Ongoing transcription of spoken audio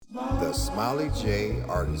the Smiley J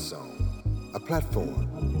Artist Zone, a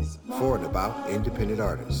platform for and about independent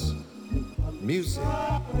artists, music,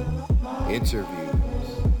 interviews,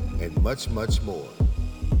 and much, much more.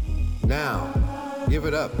 Now, give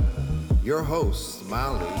it up, your host,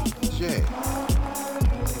 Smiley J.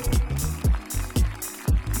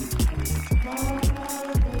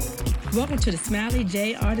 Welcome to the Smiley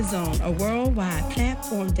J Artist Zone, a worldwide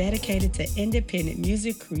platform dedicated to independent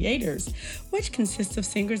music creators, which consists of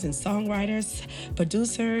singers and songwriters,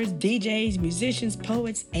 producers, DJs, musicians,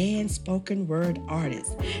 poets, and spoken word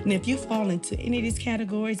artists. And if you fall into any of these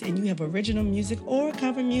categories and you have original music or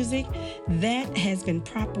cover music that has been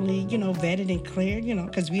properly, vetted and cleared,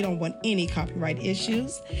 because we don't want any copyright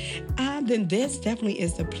issues, then this definitely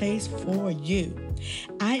is the place for you.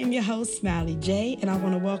 I am your host, Smiley J, and I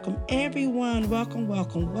want to welcome everyone. Welcome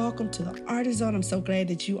to the Artist Zone. I'm so glad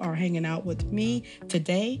that you are hanging out with me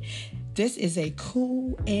today. This is a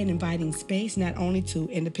cool and inviting space, not only to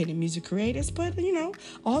independent music creators, but,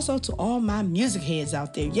 also to all my music heads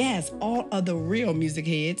out there. Yes, all of the real music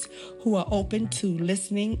heads who are open to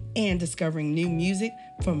listening and discovering new music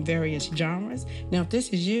from various genres. Now, if this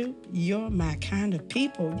is you, you're my kind of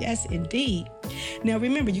people. Yes, indeed. Now,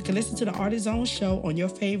 remember, you can listen to the Artist Zone show on your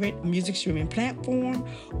favorite music streaming platform,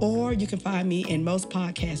 or you can find me in most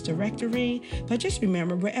podcast directory. But just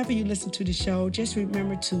remember, wherever you listen to the show, just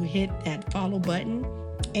remember to hit that follow button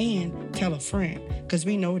and tell a friend, because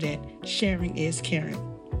we know that sharing is caring.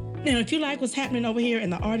 Now, if you like what's happening over here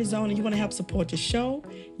in the Artist Zone and you want to help support the show,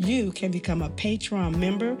 you can become a Patreon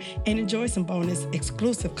member and enjoy some bonus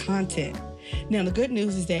exclusive content. Now, the good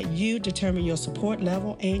news is that you determine your support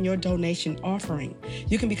level and your donation offering.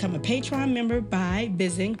 You can become a Patreon member by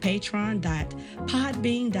visiting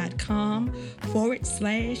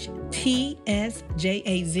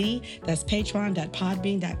patreon.podbean.com/TSJAZ. That's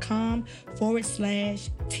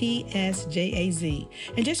patreon.podbean.com/TSJAZ.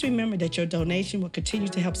 And just remember that your donation will continue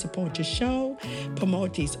to help support the show,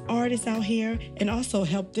 promote these artists out here, and also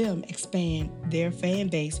help them expand their fan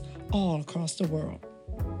base all across the world.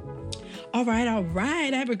 All right. I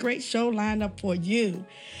have a great show lined up for you.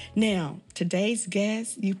 Now, today's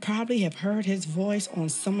guest, you probably have heard his voice on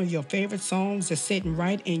some of your favorite songs that's sitting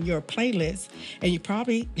right in your playlist, and you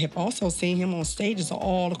probably have also seen him on stages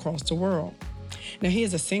all across the world. Now, he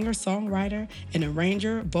is a singer, songwriter, an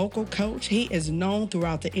arranger, vocal coach. He is known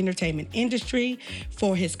throughout the entertainment industry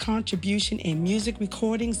for his contribution in music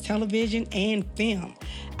recordings, television, and film.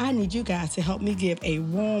 I need you guys to help me give a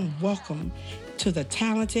warm welcome to the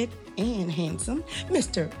talented and handsome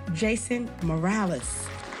Mr. Jason Morales.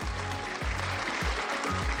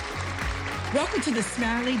 Welcome to the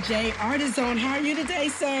Smiley J Artist Zone. How are you today,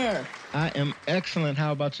 sir? I am excellent.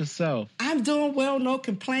 How about yourself? I'm doing well, no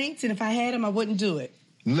complaints, and if I had them, I wouldn't do it.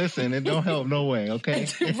 Listen, it don't help no way, okay?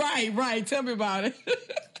 Right. Tell me about it.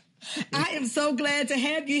 I am so glad to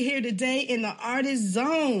have you here today in the Artist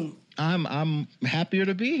Zone. I'm happier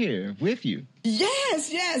to be here with you.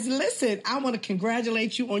 Yes. Listen, I want to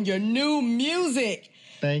congratulate you on your new music.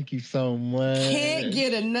 Thank you so much. Can't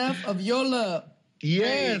get enough of your love.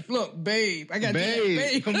 Yes. Babe, look, babe. I got to get babe.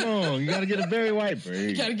 Babe. Come on. You got to get a very white babe.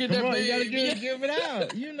 You got to get Come that on, babe. You got to give it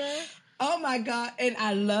out, Oh, my God. And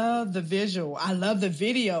I love the visual. I love the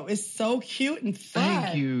video. It's so cute and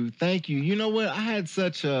fun. Thank you. You know what? I had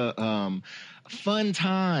such a fun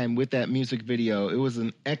time with that music video. It was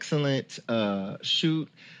an excellent shoot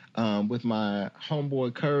with my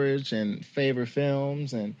homeboy Courage and Favor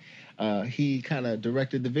Films, and he kind of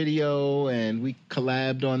directed the video, and we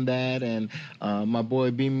collabed on that, and my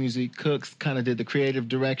boy B Music Cooks kind of did the creative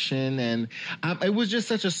direction, and it was just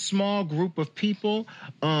such a small group of people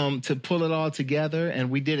to pull it all together, and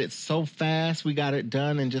we did it so fast. We got it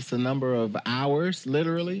done in just a number of hours,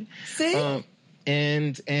 literally. See?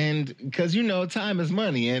 And because time is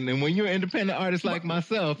money, and when you're an independent artist like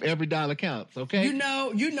myself, every dollar counts. Okay, I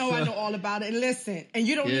know all about it. And listen, and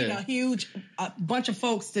you don't need a huge bunch of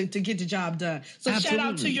folks to get the job done. So Absolutely.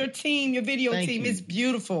 Shout out to your team, your video team. It's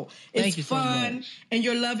beautiful. It's fun, and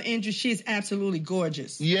your love interest. She is absolutely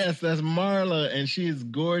gorgeous. Yes, that's Marla, and she is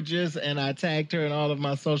gorgeous. And I tagged her in all of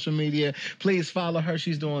my social media. Please follow her.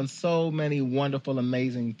 She's doing so many wonderful,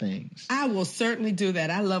 amazing things. I will certainly do that.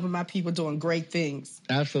 I love when my people doing great things.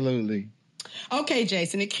 Absolutely. Okay,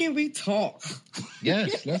 Jason, and can we talk?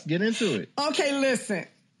 Yes, let's get into it. Okay, listen.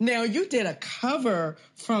 Now, you did a cover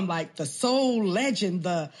from like the soul legend,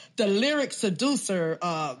 the lyric seducer,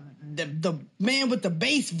 the man with the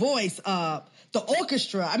bass voice, the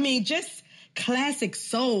orchestra. I mean, just classic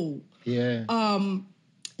soul. Yeah.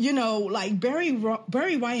 Like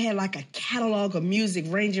Barry White had like a catalog of music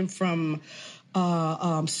ranging from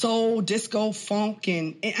soul, disco, funk,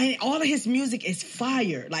 and all of his music is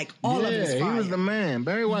fire. Like all of it is fire. He was the man.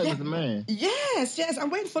 Barry White was the man. Yes. I'm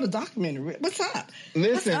waiting for the documentary. What's up?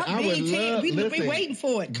 Listen, What's up, I would love. We waiting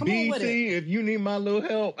for it. Come on with it. If you need my little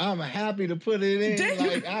help, I'm happy to put it in.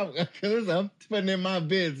 Because I'm putting in my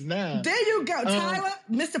bids now. There you go, Tyler,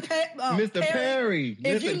 Mr. Perry.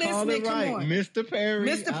 If you listening, come on, Mr. Perry.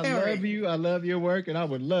 Mr. Perry. I love you. I love your work, and I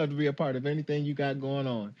would love to be a part of anything you got going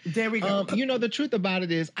on. There we go. The truth about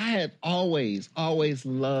it is I had always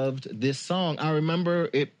loved this song. I remember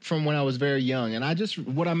it from when I was very young. And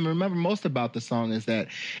what I remember most about the song is that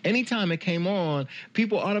anytime it came on,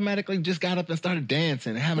 people automatically just got up and started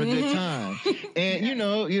dancing and having a good time. And,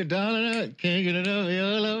 you're down and out, can't get it up,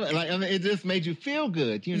 it just made you feel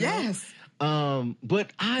good, Yes.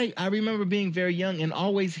 But I remember being very young and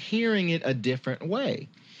always hearing it a different way.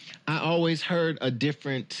 I always heard a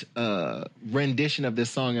different rendition of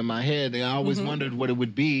this song in my head. And I always wondered what it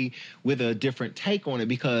would be with a different take on it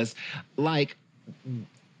because,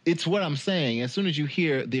 it's what I'm saying. As soon as you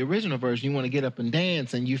hear the original version, you want to get up and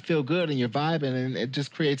dance and you feel good and you're vibing and it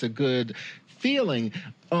just creates a good feeling.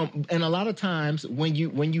 And a lot of times when you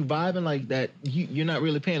vibing like that, you're not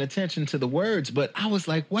really paying attention to the words. But I was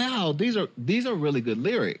like, wow, these are really good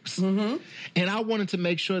lyrics. And I wanted to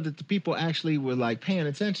make sure that the people actually were paying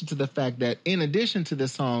attention to the fact that in addition to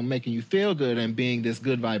this song making you feel good and being this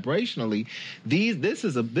good vibrationally, this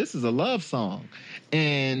is a love song,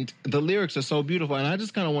 and the lyrics are so beautiful. And I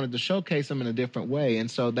just kind of wanted to showcase them in a different way. And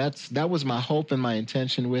so that was my hope and my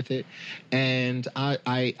intention with it. And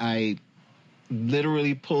I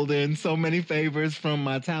literally pulled in so many favors from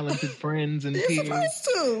my talented friends and peers. You're supposed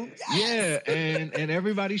to. Yes. Yeah, and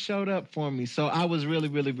everybody showed up for me. So I was really,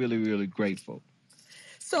 really, really, really grateful.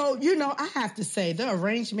 So, I have to say, the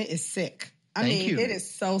arrangement is sick. Thank you. It is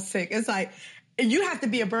so sick. It's like, you have to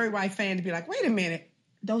be a Barry White fan to be like, wait a minute.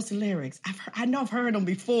 Those lyrics, I know I've heard them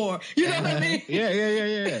before. You know what I mean?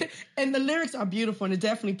 Yeah. And the lyrics are beautiful, and it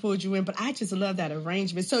definitely pulled you in. But I just love that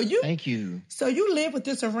arrangement. Thank you. So you lived with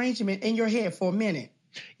this arrangement in your head for a minute.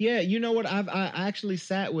 Yeah, you know what? I actually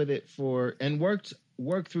sat with it and worked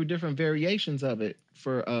through different variations of it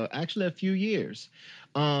for actually a few years.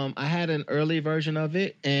 I had an early version of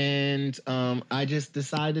it, and I just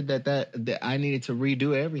decided that I needed to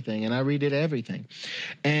redo everything, and I redid everything.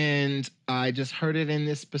 And I just heard it in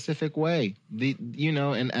this specific way,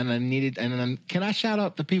 and I needed. And can I shout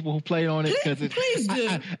out the people who played on it? Because please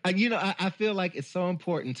do. I feel like it's so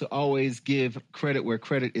important to always give credit where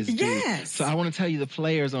credit is due. Yes. So I want to tell you the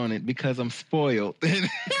players on it because I'm spoiled. Come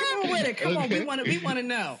on with it. Come on, we want to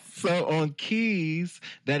know. So on keys,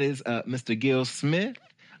 that is Mr. Gil Smith.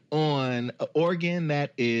 On organ,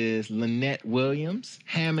 that is Lynette Williams,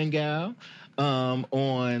 Hammond gal.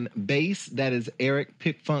 On bass, that is Eric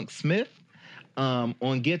Pickfunk Smith.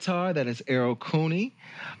 On guitar, that is Errol Cooney.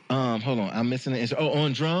 Hold on, I'm missing the instrument.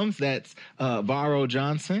 On drums, that's Varro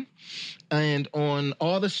Johnson. And on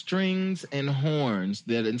all the strings and horns,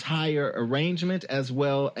 that entire arrangement as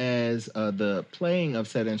well as the playing of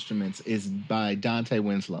said instruments is by Dante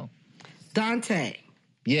Winslow. Dante.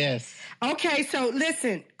 Yes. Okay, so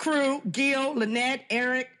listen, crew, Gil, Lynette,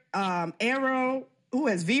 Eric, Arrow, who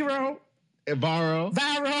is Vero? Varro,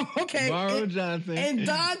 okay. Varro Johnson. And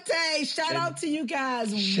Dante. Shout out to you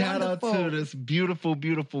guys. Shout Wonderful. out to this beautiful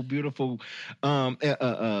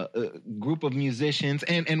group of musicians.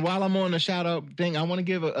 And while I'm on the shout out thing, I want to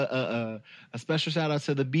give a special shout out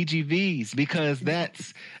to the BGVs because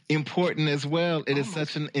that's important as well. It is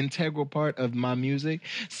such an integral part of my music.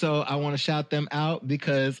 So I want to shout them out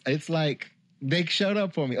because it's like they showed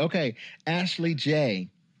up for me. Okay, Ashley J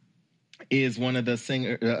is one of the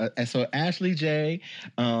singers. So Ashley J,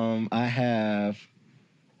 I have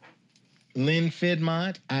Lynn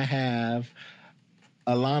Fidmont, I have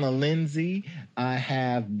Alana Lindsay, I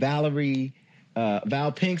have Val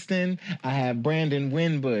Pinkston, I have Brandon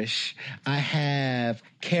Winbush, I have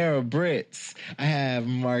Kara Britz, I have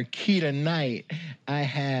Marquita Knight, I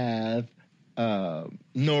have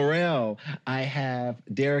Norel, I have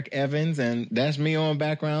Derek Evans, and that's me on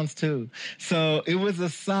backgrounds too. So it was a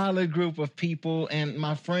solid group of people, and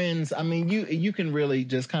my friends, I mean, you can really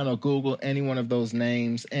just kind of Google any one of those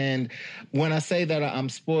names. And when I say that I'm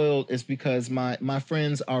spoiled, it's because my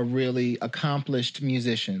friends are really accomplished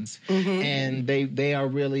musicians, and they are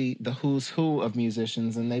really the who's who of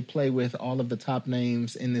musicians, and they play with all of the top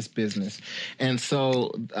names in this business. And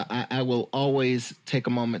so I will always take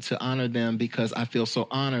a moment to honor them because I feel so also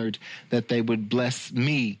honored that they would bless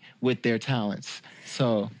me with their talents.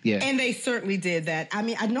 So, yeah. And they certainly did that. I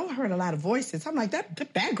mean, I know I heard a lot of voices. I'm like, that the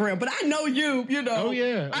background, but I know you know. Oh,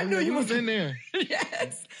 yeah. I knew you was in there.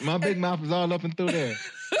 Yes. My big mouth was all up and through there.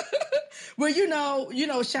 Well, you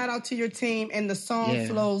know, shout out to your team, and the song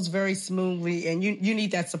flows very smoothly, and you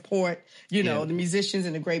need that support, the musicians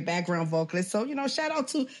and the great background vocalists. So, shout out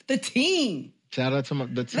to the team. Shout out to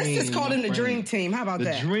the team. Let's just call them the Dream Team. How about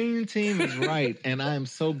that? The Dream Team is right, and I am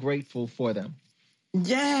so grateful for them.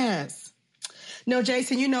 Yes. No,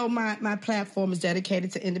 Jason, my platform is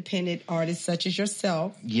dedicated to independent artists such as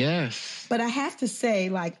yourself. Yes. But I have to say,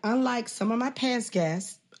 unlike some of my past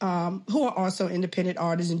guests, who are also independent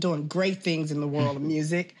artists and doing great things in the world of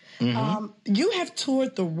music, you have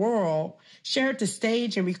toured the world, shared the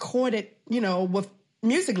stage, and recorded, with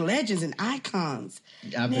music legends and icons.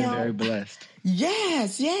 I've been very blessed.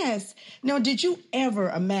 Yes. Now, did you ever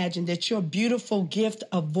imagine that your beautiful gift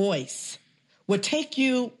of voice would take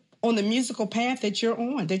you on the musical path that you're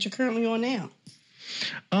currently on now?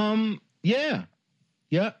 Yeah.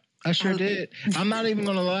 I sure did. I'm not even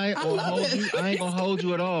going to lie or hold you. I ain't going to hold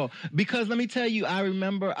you at all. Because let me tell you, I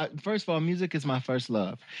remember, first of all, music is my first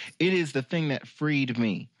love. It is the thing that freed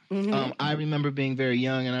me. Mm-hmm. I remember being very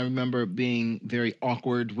young, and I remember being very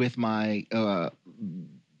awkward with my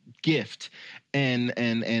gift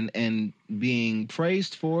and being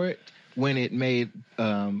praised for it when it made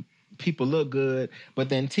people look good, but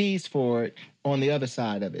then teased for it on the other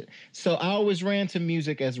side of it. So I always ran to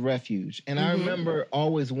music as refuge. And I remember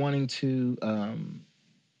always wanting to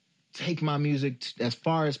take my music as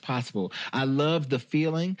far as possible. I loved the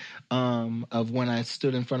feeling of when I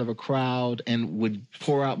stood in front of a crowd and would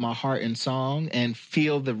pour out my heart in song and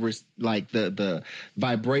feel the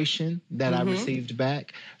vibration that I received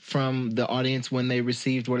back from the audience when they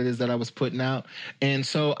received what it is that I was putting out. And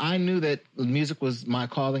so I knew that music was my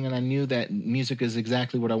calling, and I knew that music is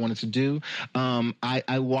exactly what I wanted to do.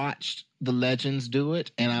 I watched the legends do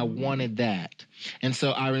it, and I wanted that. And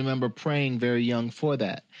so I remember praying very young for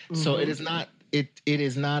that. So it is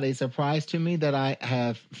not a surprise to me that I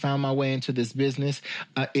have found my way into this business.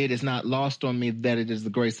 It is not lost on me that it is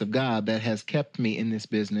the grace of God that has kept me in this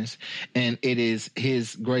business, and it is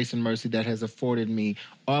His grace and mercy that has afforded me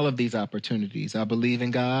all of these opportunities. I believe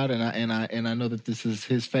in God, and I know that this is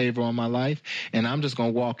His favor on my life, and I'm just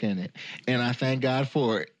going to walk in it, and I thank God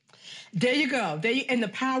for it. There you go. And the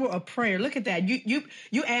power of prayer. Look at that. You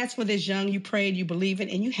asked for this young, you prayed, you believe it,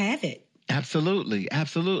 and you have it. Absolutely.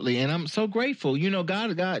 And I'm so grateful.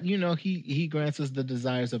 God, He grants us the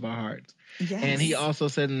desires of our hearts. Yes. And He also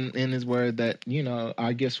said in His word that,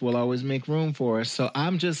 our gifts will always make room for us. So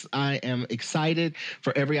I am excited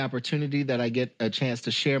for every opportunity that I get a chance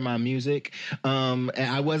to share my music. And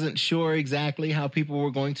I wasn't sure exactly how people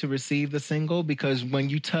were going to receive the single, because when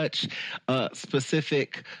you touch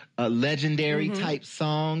specific legendary type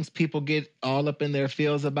songs, people get all up in their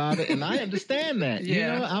feels about it. And I understand that.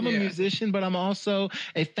 I'm a musician, but I'm also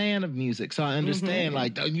a fan of music. So I understand,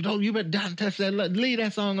 you better not touch that. Leave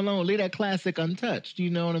that song alone. Leave that classic untouched.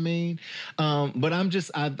 You know what I mean? But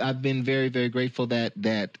I've been very, very grateful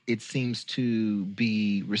that it seems to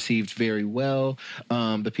be received very well.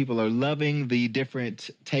 The people are loving the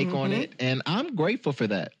different take on it. And I'm grateful for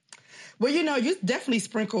that. Well, you definitely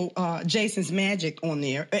sprinkle Jason's magic on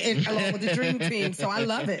there, along with the Dream Team. So I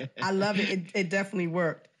love it. It definitely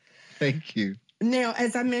worked. Thank you. Now,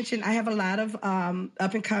 as I mentioned, I have a lot of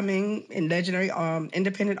up-and-coming and legendary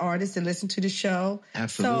independent artists that listen to the show.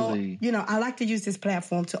 Absolutely. So, I like to use this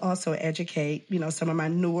platform to also educate, some of my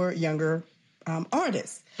newer, younger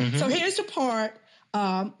artists. So here's the part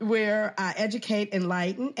where I educate,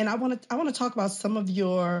 enlighten, and I want to talk about some of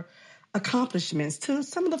your accomplishments to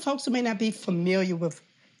some of the folks who may not be familiar with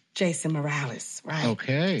Jason Morales, right?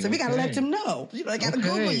 Okay. So we got to let them know. I got to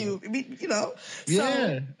Google you,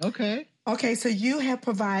 Yeah, okay. Okay, so you have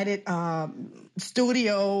provided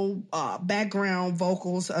studio background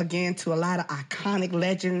vocals, again, to a lot of iconic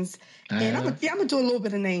legends. And I'm going to do a little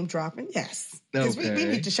bit of name dropping, yes. Because we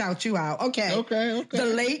need to shout you out. Okay. The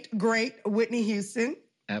late, great Whitney Houston.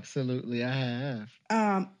 Absolutely, I have.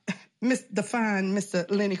 The fine Mr.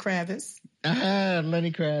 Lenny Kravitz.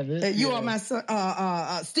 Lenny Kravitz. You are my son,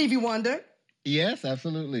 Stevie Wonder. Yes,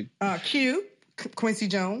 absolutely. Q, Quincy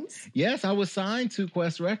Jones. Yes, I was signed to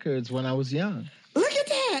Quest Records when I was young. Look at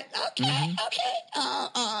that. Okay.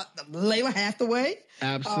 Layla Hathaway.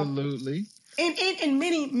 Absolutely. And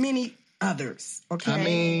many, many others. Okay. I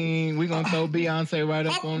mean, we're going to throw Beyonce right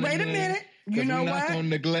up on Wait a minute. You know we're what? not going to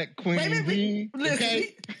neglect Queen Bee.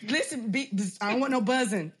 Listen, I don't want no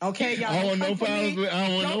buzzing, okay, y'all? I don't want no problems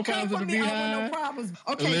with the Beehive. I want no problems.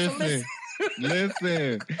 Okay, so listen.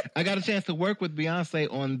 Listen, I got a chance to work with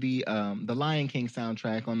Beyonce on the Lion King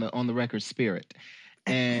soundtrack on the record Spirit,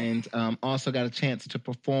 and also got a chance to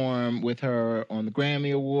perform with her on the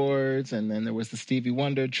Grammy Awards, and then there was the Stevie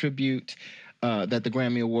Wonder tribute that the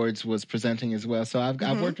Grammy Awards was presenting as well. So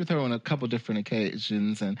I've worked with her on a couple different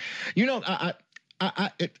occasions, and you know,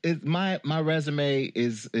 my resume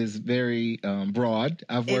is very broad.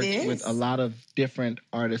 I've worked with a lot of different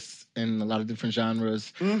artists in a lot of different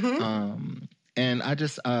genres. And I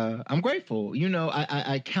just I'm grateful. You know,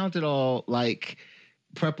 I count it all like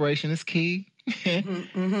preparation is key.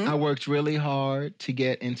 I worked really hard to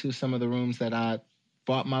get into some of the rooms that I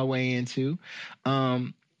fought my way into.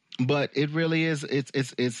 But it really is,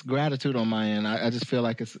 it's gratitude on my end. I just feel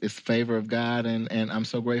like it's favor of God, and I'm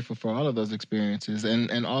so grateful for all of those experiences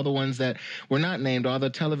and all the ones that were not named, all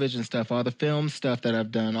the television stuff, all the film stuff that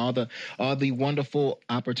I've done, all the wonderful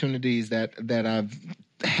opportunities that I've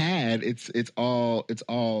had. It's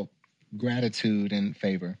all gratitude and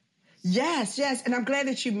favor. Yes, and I'm glad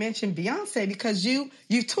that you mentioned Beyonce because you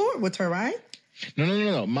toured with her, right?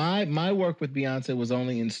 No. My work with Beyonce was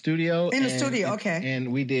only in studio. In the studio, okay.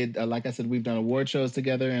 And we did, like I said, we've done award shows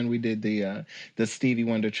together, and we did the Stevie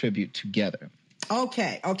Wonder tribute together.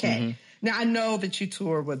 Okay. Now, I know that you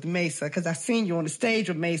toured with Mesa because I've seen you on the stage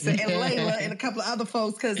with Mesa and Layla and a couple of other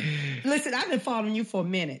folks. Because, listen, I've been following you for a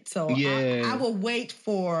minute. So I will wait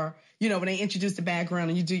for, you know, when they introduce the background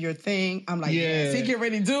and you do your thing. I'm like, yes, he get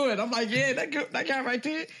ready to do it. I'm like, yeah, that guy right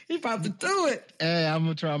there, he about to do it. Hey, I'm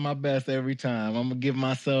going to try my best every time. I'm going to give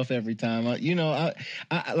myself every time. I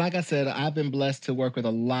like I said, I've been blessed to work with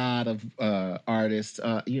a lot of artists,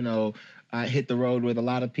 you know. I hit the road with a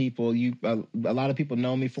lot of people. A lot of people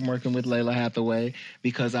know me from working with Layla Hathaway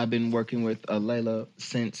because I've been working with Layla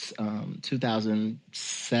since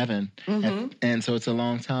 2007, and so it's a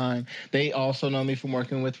long time. They also know me from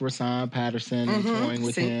working with Rasan Patterson and touring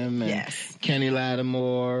with him, and Kenny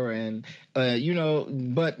Lattimore, and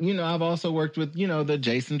I've also worked with the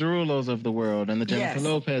Jason Derulos of the world and the Jennifer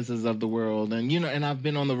Lopez's of the world, and and I've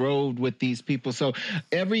been on the road with these people. So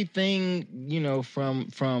everything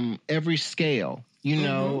from every scale,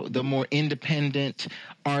 the more independent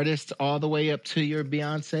artists all the way up to your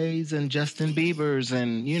Beyoncés and Justin Biebers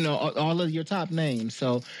and, all of your top names.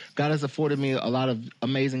 So God has afforded me a lot of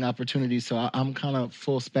amazing opportunities. So I'm kind of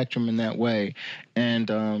full spectrum in that way. And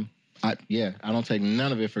I don't take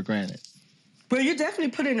none of it for granted. Well, you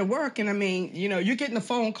definitely put in the work, and I mean, you're getting the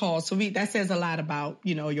phone calls, so that says a lot about,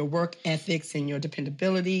 your work ethics and your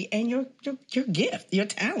dependability and your gift, your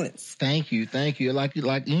talents. Thank you. Like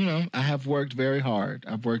I have worked very hard.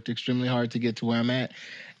 I've worked extremely hard to get to where I'm at,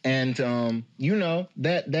 and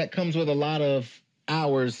that comes with a lot of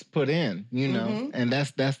hours put in, and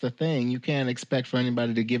that's the thing. You can't expect for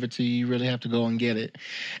anybody to give it to you. You really have to go and get it.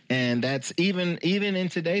 And that's even in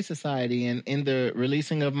today's society, and in the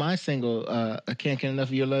releasing of my single, I Can't Get Enough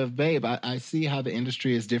of Your Love, Babe, I see how the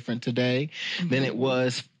industry is different today than it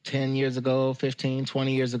was 10 years ago, 15,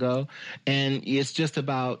 20 years ago. And it's just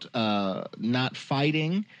about not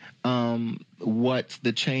fighting what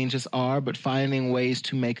the changes are, but finding ways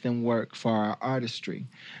to make them work for our artistry.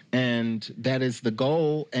 And that is the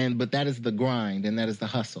goal, but that is the grind, and that is the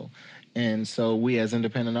hustle. And so we as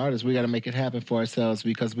independent artists, we got to make it happen for ourselves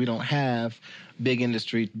because we don't have big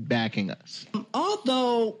industry backing us.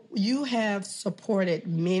 Although you have supported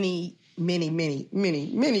many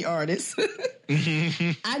artists,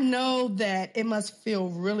 I know that it must feel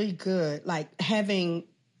really good, like having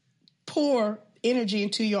pour energy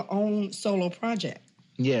into your own solo project.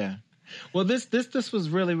 Yeah. Well, this was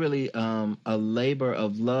really a labor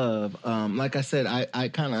of love. Like I said, I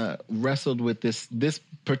kind of wrestled with this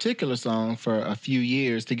particular song for a few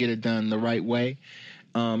years to get it done the right way,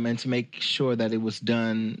 and to make sure that it was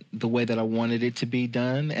done the way that I wanted it to be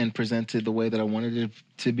done and presented the way that I wanted it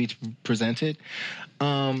to be presented.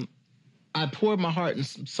 I poured my heart and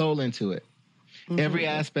soul into it. Every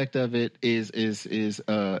aspect of it is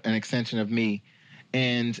an extension of me.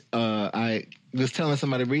 And I was telling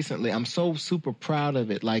somebody recently, I'm so super proud of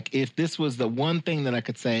it. Like, if this was the one thing that I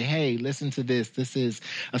could say, hey, listen to this. This is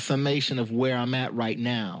a summation of where I'm at right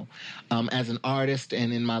now as an artist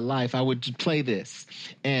and in my life. I would play this,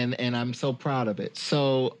 and I'm so proud of it.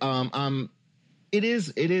 So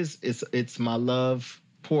it's my love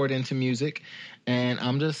poured into music, and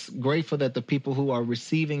I'm just grateful that the people who are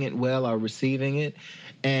receiving it well are receiving it,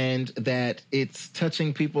 and that it's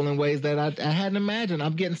touching people in ways that I hadn't imagined.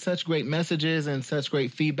 I'm getting such great messages and such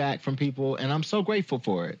great feedback from people, and I'm so grateful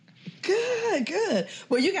for it. Good. Good, good.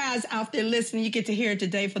 Well, you guys out there listening, you get to hear it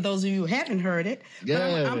today for those of you who haven't heard it. Yes.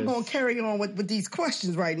 But I'm going to carry on with these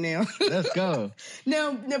questions right now. Let's go.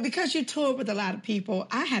 Now, because you toured with a lot of people,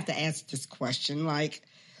 I have to ask this question. Like,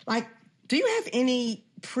 do you have any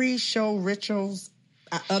pre-show rituals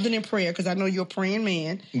other than prayer? Because I know you're a praying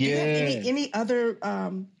man. Do you have any other...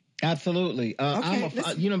 Absolutely.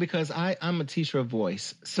 Okay, because I'm a teacher of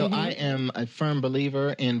voice. So I am a firm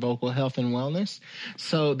believer in vocal health and wellness.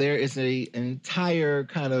 So there is an entire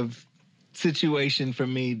kind of situation for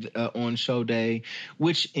me on show day,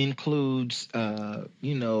 which includes,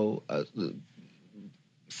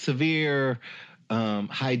 severe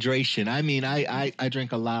hydration. I mean, I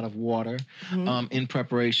drink a lot of water in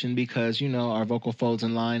preparation because, our vocal folds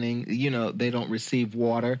and lining, they don't receive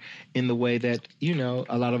water in the way that,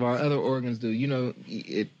 a lot of our other organs do.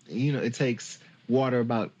 It takes water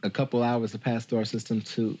about a couple hours to pass through our system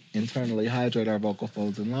to internally hydrate our vocal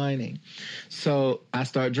folds and lining. So I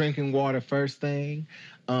start drinking water first thing.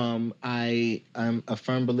 I'm a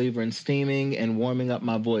firm believer in steaming and warming up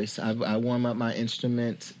my voice. I warm up my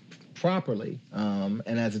instrument properly. And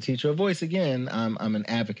as a teacher of voice, again, I'm an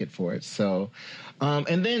advocate for it. So,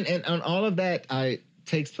 and all of that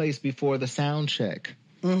takes place before the sound check.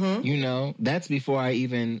 That's before I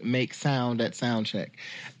even make sound at sound check.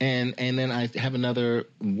 And then I have another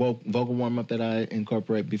vocal warm up that I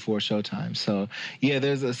incorporate before showtime. So yeah,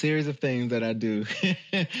 there's a series of things that I do.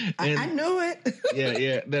 I know it.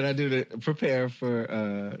 yeah, that I do to prepare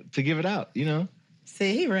for, to give it out,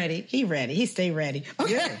 See, he ready. He stay ready.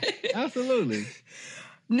 Okay. Yeah, absolutely.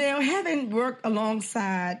 Now, having worked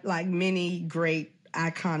alongside like many great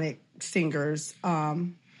iconic singers,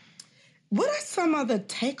 what are some of the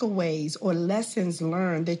takeaways or lessons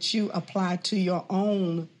learned that you apply to your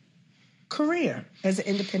own career as an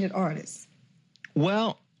independent artist?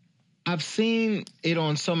 Well, I've seen it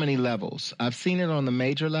on so many levels. I've seen it on the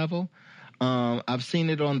major level. I've seen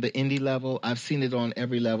it on the indie level. I've seen it on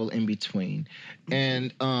every level in between,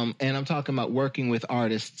 and I'm talking about working with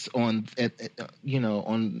artists on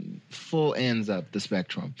full ends of the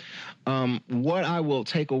spectrum. What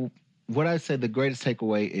I said the greatest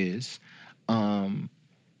takeaway is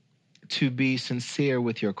to be sincere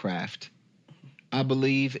with your craft. I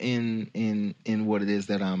believe in what it is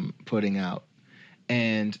that I'm putting out,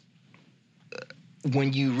 and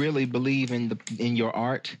when you really believe in your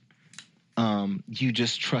art. You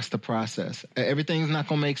just trust the process. Everything's not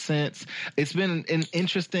going to make sense. It's been an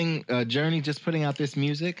interesting journey just putting out this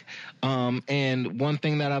music. And one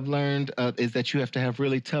thing that I've learned is that you have to have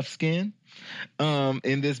really tough skin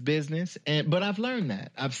in this business. But I've learned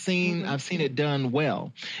that. I've seen it done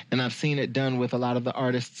well. And I've seen it done with a lot of the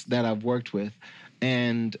artists that I've worked with.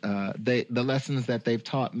 And the lessons that they've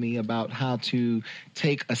taught me about how to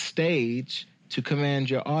take a stage to command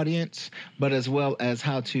your audience, but as well as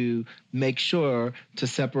how to make sure to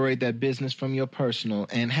separate that business from your personal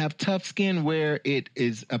and have tough skin where it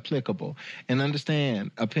is applicable. And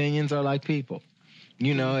understand, opinions are like people.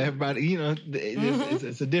 Everybody,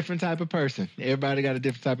 it's a different type of person. Everybody got a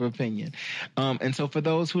different type of opinion. And so for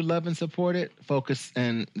those who love and support it, focus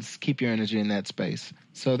and keep your energy in that space.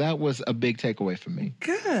 So that was a big takeaway for me.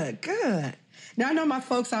 Good. Now, I know my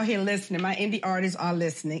folks out here listening, my indie artists are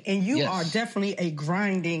listening, and you are definitely a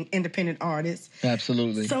grinding independent artist.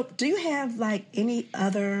 Absolutely. So do you have, like, any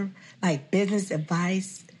other, like, business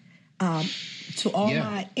advice to all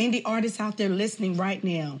my indie artists out there listening right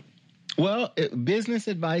now? Well, business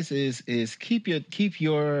advice is keep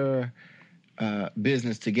your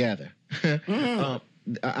business together.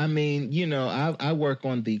 I mean, I work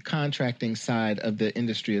on the contracting side of the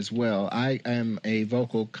industry as well. I am a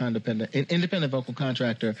independent vocal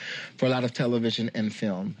contractor for a lot of television and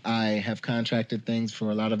film. I have contracted things for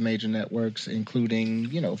a lot of major networks, including,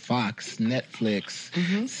 Fox, Netflix,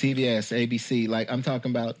 CBS, ABC. Like, I'm talking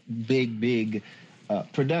about big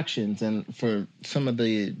productions, and for some of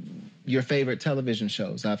your favorite television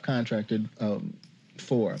shows I've contracted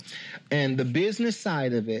for. And the business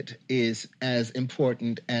side of it is as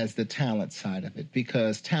important as the talent side of it,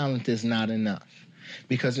 because talent is not enough.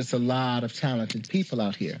 Because there's a lot of talented people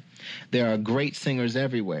out here. There are great singers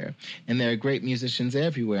everywhere, and there are great musicians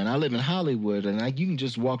everywhere. And I live in Hollywood, and you can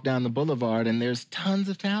just walk down the boulevard, and there's tons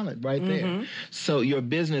of talent right there. So your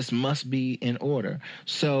business must be in order.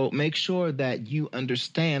 So make sure that you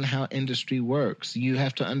understand how industry works. You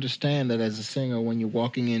have to understand that as a singer, when you're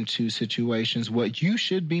walking into situations, what you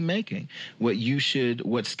should be making, what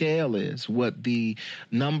scale is, what the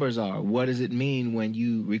numbers are, what does it mean when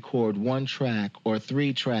you record one track or or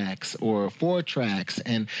 3 tracks or 4 tracks,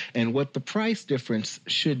 and what the price difference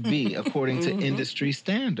should be according to industry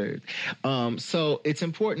standard. So it's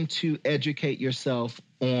important to educate yourself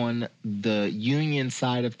on the union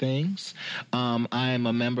side of things. I am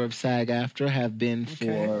a member of SAG-AFTRA, have been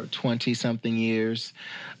for 20-something years.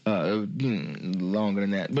 Longer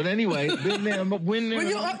than that. But anyway, been there. When there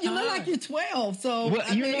well, you look like you're 12, so...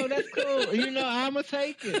 Well, that's cool. I'm going to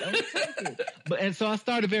take it. And so I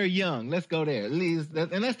started very young. Let's go there. At least,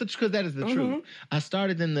 that's because that is the truth. I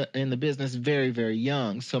started in the business very, very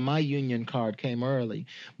young, so my union card came early.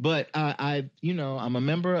 But I'm a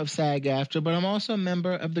member of SAG-AFTRA, but I'm also a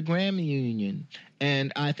member of the Grammy Union.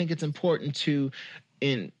 And I think it's important to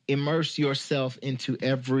immerse yourself into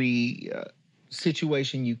every...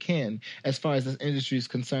 situation you can as far as this industry is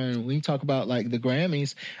concerned. When you talk about like the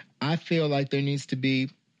Grammys, I feel like there needs to be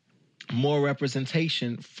more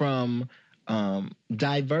representation from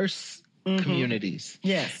diverse communities.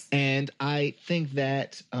 Yes. And I think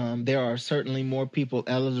that there are certainly more people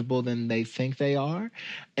eligible than they think they are.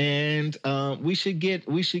 And we should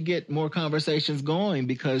get more conversations going,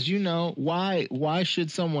 because why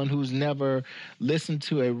should someone who's never listened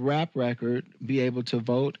to a rap record be able to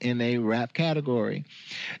vote in a rap category?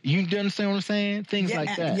 You understand what I'm saying? Things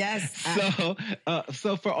like that. Yes.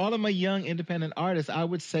 So for all of my young independent artists, I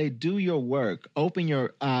would say do your work, open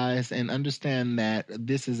your eyes, and understand that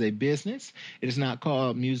this is a business. It is not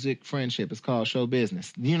called music friendship. It's called show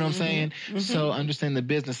business. You know what I'm saying? So understand the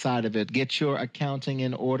business side of it. Get your accounting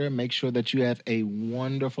in order. Make sure that you have a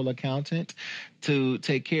wonderful accountant to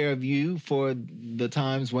take care of you for the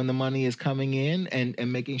times when the money is coming in,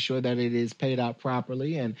 and making sure that it is paid out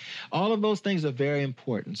properly. And all of those things are very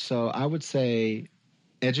important. So I would say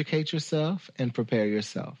educate yourself and prepare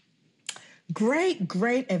yourself.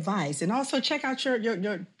 Great advice. And also check out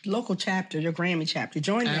your local chapter, your Grammy chapter.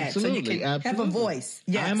 Join that so you can have a voice.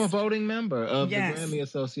 Yes. I'm a voting member of the Grammy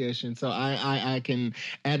Association, so I can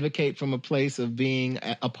advocate from a place of being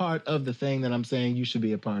a part of the thing that I'm saying you should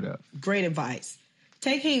be a part of. Great advice.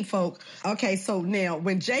 Take heed, folk. Okay, so now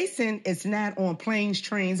when Jason is not on planes,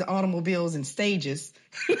 trains, automobiles, and stages,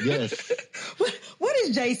 yes. What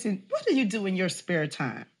is Jason? What do you do in your spare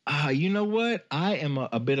time? You know what? I am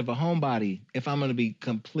a bit of a homebody, if I'm going to be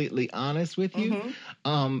completely honest with you,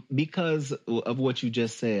 because of what you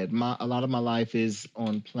just said. A lot of my life is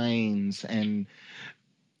on planes and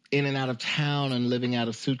in and out of town and living out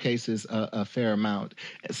of suitcases a fair amount.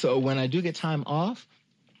 So when I do get time off,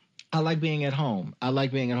 I like being at home. I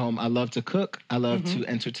love to cook. I love to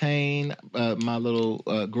entertain my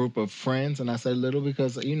little group of friends. And I say little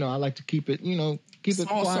because, I like to keep it,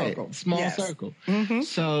 Small quiet. Circle. Small circle.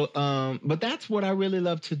 So, but that's what I really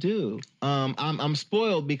love to do. I'm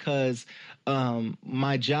spoiled because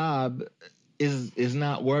my job is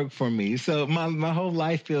not work for me. So my whole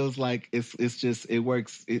life feels like it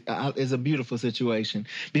works. It's a beautiful situation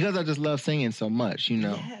because I just love singing so much,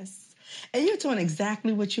 Yes. And you're doing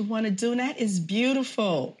exactly what you want to do, and that is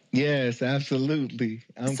beautiful. Yes, absolutely.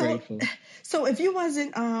 I'm grateful. So if you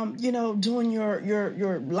wasn't, doing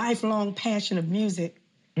your lifelong passion of music,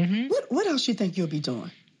 what else you think you'll be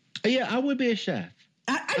doing? Yeah, I would be a chef.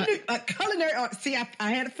 I knew culinary art. See,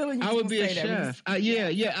 I had a feeling I would be a chef.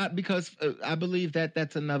 Because I believe that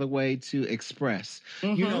that's another way to express.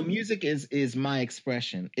 Music is my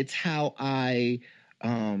expression. It's how I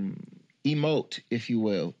emote, if you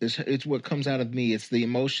will. It's what comes out of me. It's the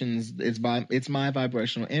emotions. It's my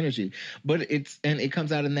vibrational energy. But it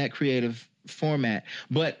comes out in that creative format.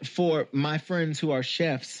 But for my friends who are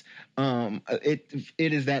chefs, it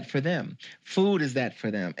is that for them. Food is that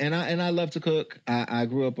for them. And I love to cook. I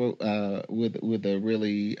grew up with a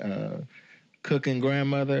really cooking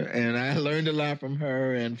grandmother, and I learned a lot from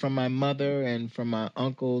her and from my mother and from my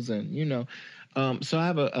uncles, and so I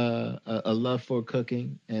have a love for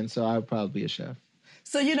cooking, and so I would probably be a chef.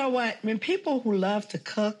 So you know what? When people who love to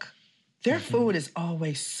cook, their food is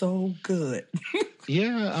always so good.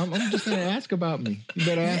 Yeah, I'm just going to ask about me. You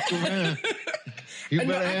better ask around. You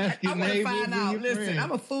better ask your neighbors. I want to find out. Listen,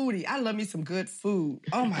 I'm a foodie. I love me some good food.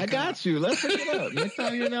 Oh, my God. I got you. Let's hook it up. Next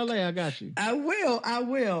time you're in L.A., I got you. I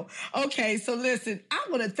will. Okay, so listen, I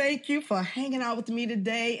want to thank you for hanging out with me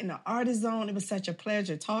today in the Artist Zone. It was such a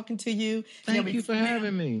pleasure talking to you. Thank you for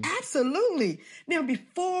having me. Absolutely. Now,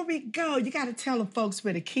 before we go, you got to tell the folks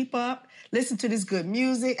where to keep up, listen to this good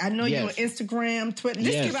music. I know you're on Instagram, Twitter.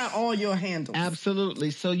 Just give out all your handles.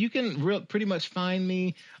 Absolutely. So you can pretty much find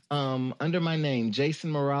me under my name,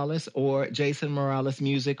 Jason Morales, or Jason Morales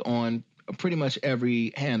Music on pretty much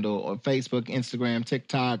every handle, or Facebook, Instagram,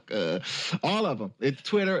 TikTok, all of them. It's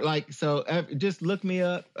Twitter. Just look me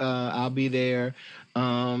up. I'll be there.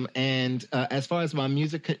 And as far as my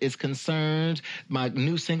music is concerned, my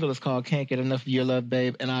new single is called Can't Get Enough of Your Love,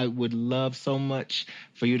 Babe. And I would love so much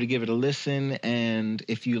for you to give it a listen. And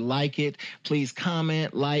if you like it, please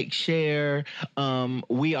comment, like, share.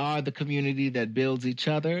 We are the community that builds each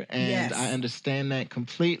other. And Yes. I understand that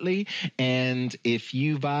completely. And if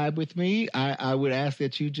you vibe with me, I would ask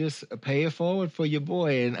that you just pay it forward for your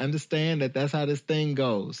boy and understand that that's how this thing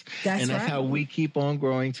goes. That's and that's right. how we keep on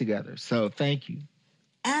growing together. So thank you.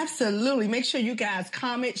 Absolutely. Make sure you guys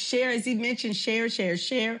comment, share, as he mentioned, share.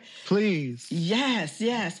 Please. Yes.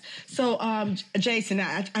 So, Jason,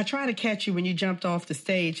 I tried to catch you when you jumped off the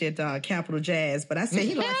stage at Capitol Jazz, but I said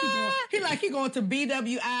he like he going to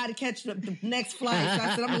BWI to catch the next flight. So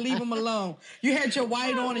I said I'm gonna leave him alone. You had your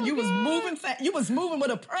white on and you was moving you was moving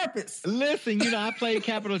with a purpose. Listen, I played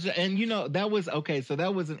Capitol Jazz, and that was okay. So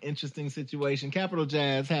that was an interesting situation. Capitol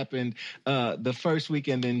Jazz happened the first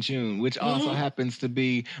weekend in June, which also happens to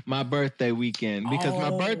be my birthday weekend because my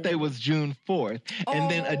birthday was June 4th.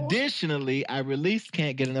 And then additionally, I released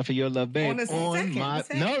Can't Get Enough of Your Love, Babe on my...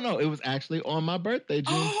 No, it was actually on my birthday,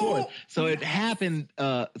 June 4th. So it happened...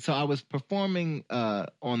 so I was performing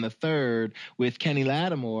on the 3rd with Kenny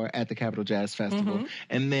Lattimore at the Capitol Jazz Festival.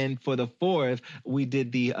 And then for the 4th, we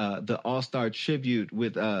did the All-Star Tribute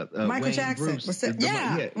with Michael Wayne Jackson. Bruce.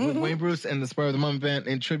 With Wayne Bruce and the Spur of the Moment Band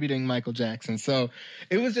and tributing Michael Jackson. So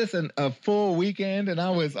it was just a full weekend, and I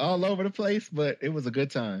was all over the place, but it was a good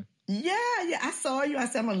time. Yeah, I saw you. I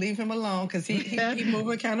said I'm gonna leave him alone because he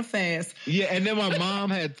moving kind of fast. Yeah, and then my mom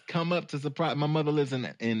had come up to surprise. My mother lives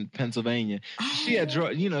in Pennsylvania. She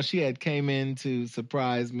had came in to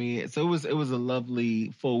surprise me. So it was a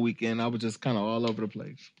lovely full weekend. I was just kind of all over the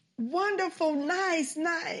place. Wonderful, nice.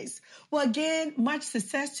 Well, again, much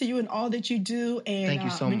success to you in all that you do. And thank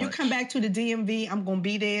you so much. When you come back to the DMV, I'm going to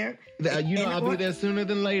be there. I'll be there sooner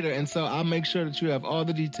than later. And so I'll make sure that you have all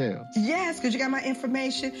the details. Yes, because you got my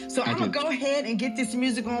information. So I'm going to go ahead and get this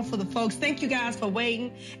music on for the folks. Thank you guys for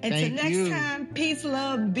waiting. Until next time, peace,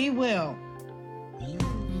 love, be well.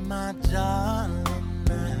 My darling,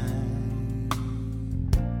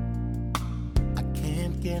 I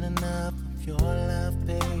can't get enough of your love,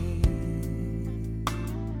 babe.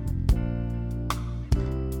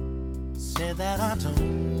 Say that I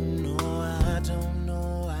don't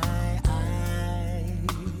know why I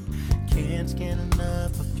can't get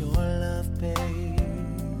enough of your love, babe.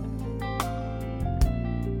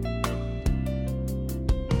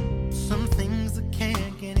 Some things I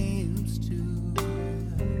can't get used to,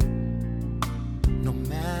 no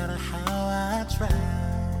matter how I try.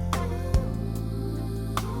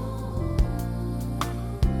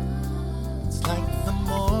 It's like the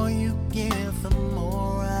more you give, the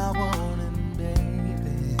more I want.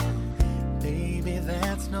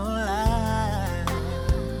 That's no lie.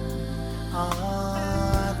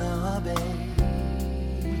 Oh, no, babe.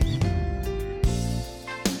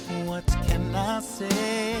 What can I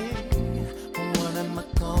say? What am I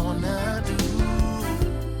gonna do?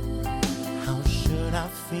 How should I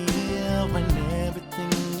feel when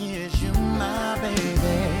everything is you, my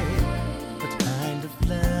baby? What kind of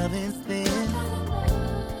love is this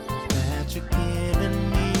that you're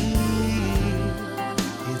giving me?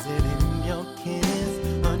 Is it in your kiss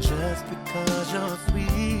or just because you're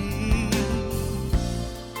sweet?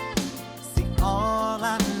 See, all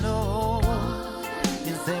I know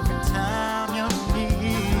is every time you're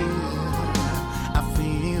near, I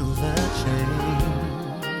feel the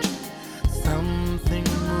change. Something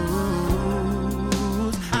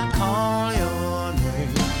moves. I call your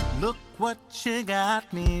name. Look what you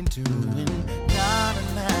got me doing, darling.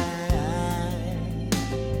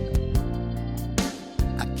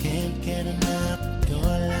 Get enough of your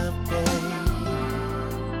love, babe.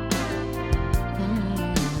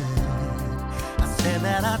 I said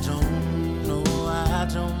that I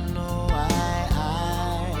don't know why I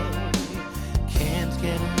can't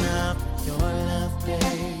get enough of your love,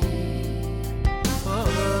 babe. Oh.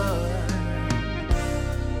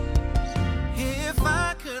 If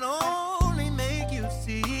I could only make you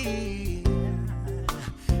see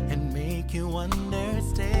and make you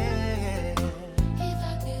understand.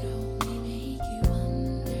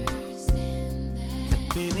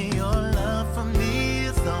 Baby, your love for me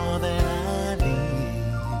is all that I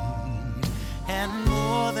need, and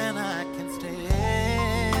more than I can stand.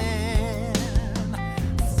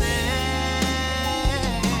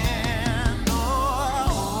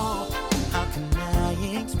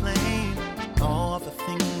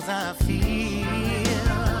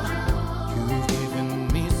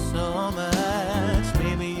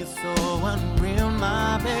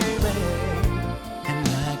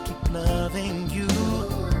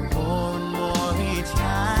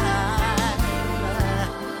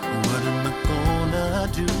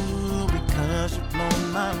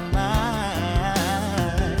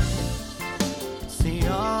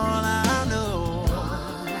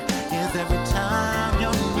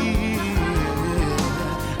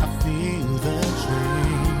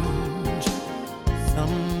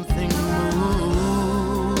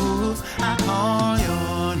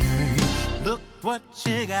 what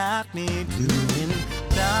you got me doing,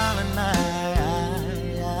 darling.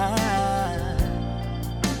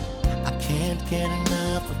 I can't get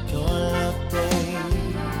enough of your love,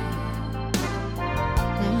 babe.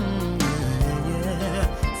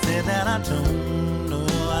 Yeah. Say that I don't know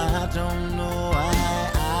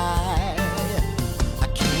why I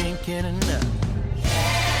can't get enough.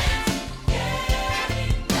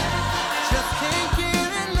 Just can't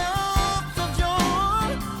get enough of your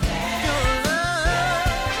love.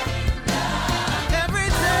 Every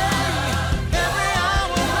day, every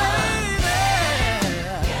hour, baby.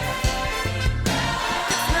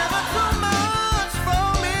 It's never too much for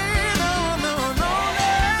me, no.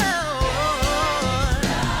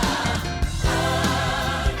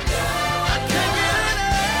 I can't get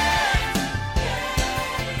enough.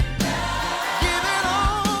 Give it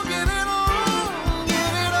all, give it all,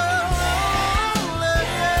 give it all,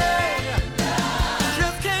 yeah.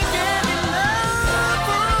 Just can't get enough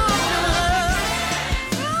of your love.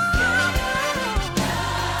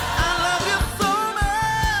 I love you so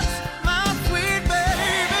much, my sweet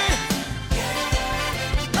baby.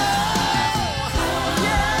 Oh,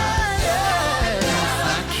 yeah,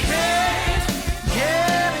 I can't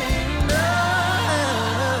get enough.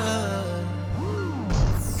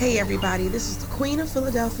 Hey everybody, this is the Queen of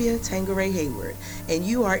Philadelphia, Tangeray Hayward, and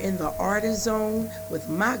you are in the Artist Zone with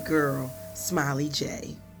my girl, Smiley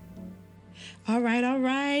J. All right.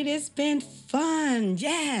 It's been fun.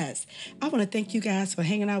 Yes. I want to thank you guys for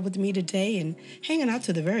hanging out with me today and hanging out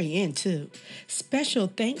to the very end, too. Special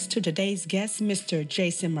thanks to today's guest, Mr.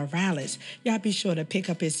 Jason Morales. Y'all be sure to pick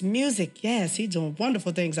up his music. Yes, he's doing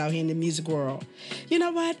wonderful things out here in the music world. You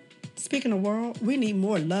know what? Speaking of world, we need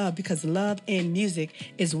more love because love and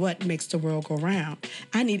music is what makes the world go round.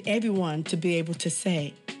 I need everyone to be able to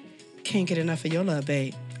say, can't get enough of your love,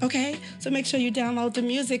 babe. Okay? So make sure you download the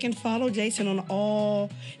music and follow Jason on all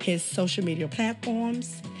his social media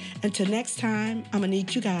platforms. Until next time, I'm going to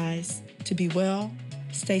need you guys to be well,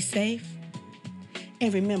 stay safe,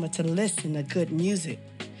 and remember to listen to good music.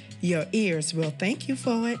 Your ears will thank you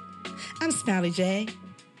for it. I'm Smiley J,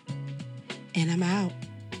 and I'm out.